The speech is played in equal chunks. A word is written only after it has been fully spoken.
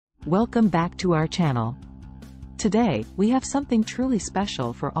Welcome back to our channel. Today, we have something truly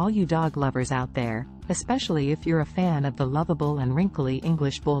special for all you dog lovers out there, especially if you're a fan of the lovable and wrinkly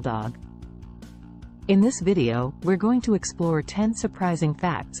English Bulldog. In this video, we're going to explore 10 surprising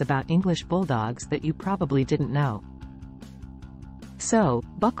facts about English Bulldogs that you probably didn't know. So,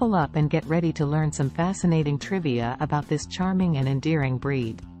 buckle up and get ready to learn some fascinating trivia about this charming and endearing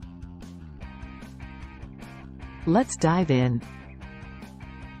breed. Let's dive in.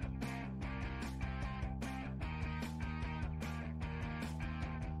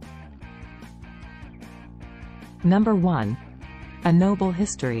 Number 1. A noble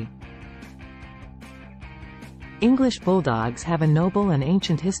history. English Bulldogs have a noble and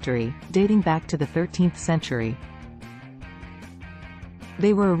ancient history, dating back to the 13th century.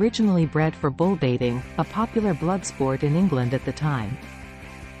 They were originally bred for bull baiting, a popular blood sport in England at the time.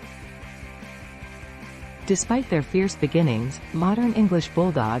 Despite their fierce beginnings, modern English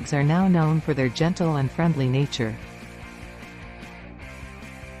Bulldogs are now known for their gentle and friendly nature.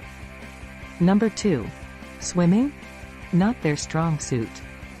 Number 2. Swimming? Not their strong suit.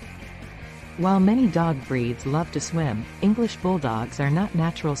 While many dog breeds love to swim, English Bulldogs are not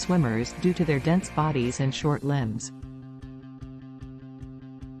natural swimmers due to their dense bodies and short limbs.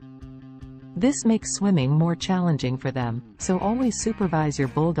 This makes swimming more challenging for them, so always supervise your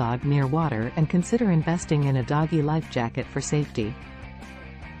Bulldog near water and consider investing in a doggy life jacket for safety.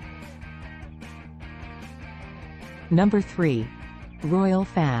 Number 3. Royal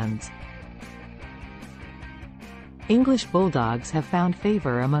fans. English Bulldogs have found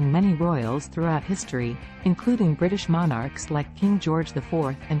favor among many royals throughout history, including British monarchs like King George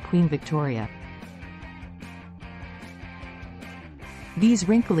IV and Queen Victoria. These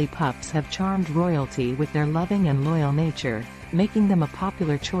wrinkly pups have charmed royalty with their loving and loyal nature, making them a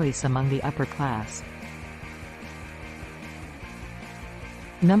popular choice among the upper class.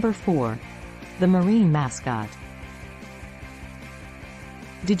 Number 4. The Marine mascot.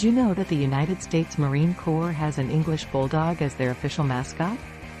 Did you know that the United States Marine Corps has an English Bulldog as their official mascot?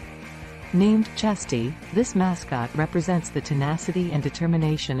 Named Chesty, this mascot represents the tenacity and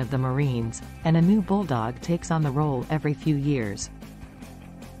determination of the Marines, and a new Bulldog takes on the role every few years.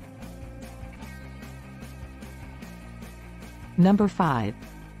 Number 5.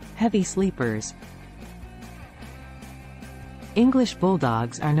 Heavy sleepers. English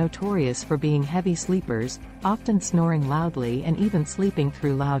Bulldogs are notorious for being heavy sleepers, often snoring loudly and even sleeping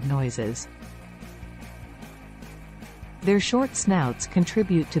through loud noises. Their short snouts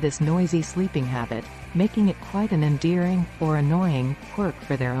contribute to this noisy sleeping habit, making it quite an endearing, or annoying, quirk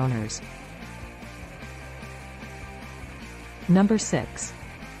for their owners. Number 6.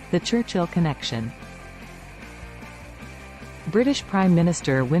 The Churchill connection. British Prime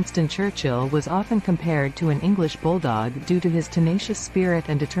Minister Winston Churchill was often compared to an English Bulldog due to his tenacious spirit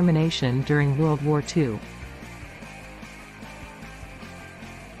and determination during World War II.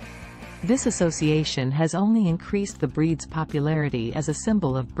 This association has only increased the breed's popularity as a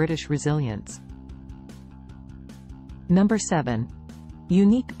symbol of British resilience. Number 7.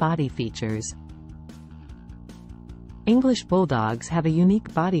 Unique body features. English Bulldogs have a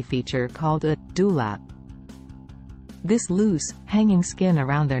unique body feature called a dewlap. This loose, hanging skin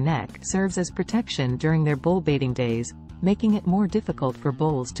around their neck serves as protection during their bull baiting days, making it more difficult for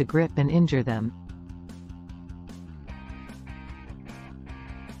bulls to grip and injure them.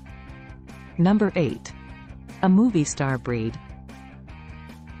 Number 8. A movie star breed.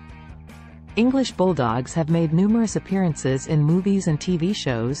 English Bulldogs have made numerous appearances in movies and TV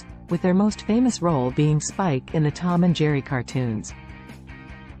shows, with their most famous role being Spike in the Tom and Jerry cartoons.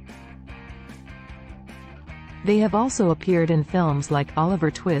 They have also appeared in films like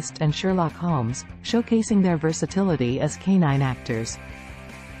Oliver Twist and Sherlock Holmes, showcasing their versatility as canine actors.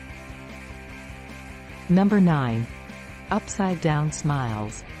 Number 9. Upside-down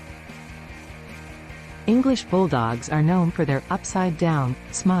smiles. English Bulldogs are known for their upside-down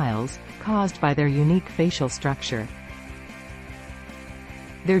smiles, caused by their unique facial structure.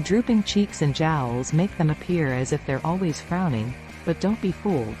 Their drooping cheeks and jowls make them appear as if they're always frowning, but don't be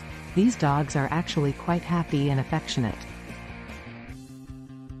fooled. These dogs are actually quite happy and affectionate.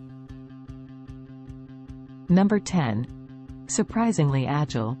 Number 10. Surprisingly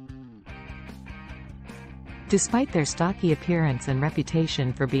agile. Despite their stocky appearance and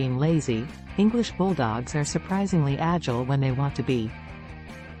reputation for being lazy, English Bulldogs are surprisingly agile when they want to be.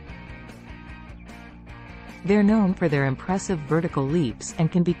 They're known for their impressive vertical leaps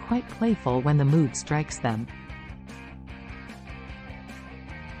and can be quite playful when the mood strikes them.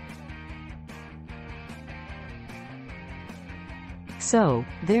 So,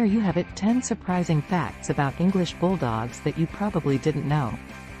 there you have it, 10 surprising facts about English Bulldogs that you probably didn't know.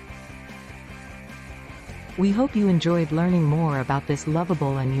 We hope you enjoyed learning more about this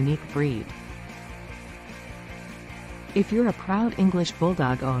lovable and unique breed. If you're a proud English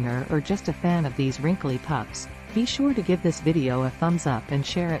Bulldog owner or just a fan of these wrinkly pups, be sure to give this video a thumbs up and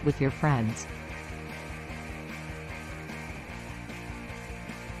share it with your friends.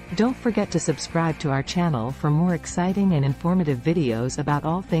 Don't forget to subscribe to our channel for more exciting and informative videos about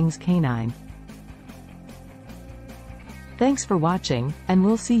all things canine. Thanks for watching, and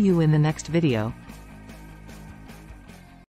we'll see you in the next video.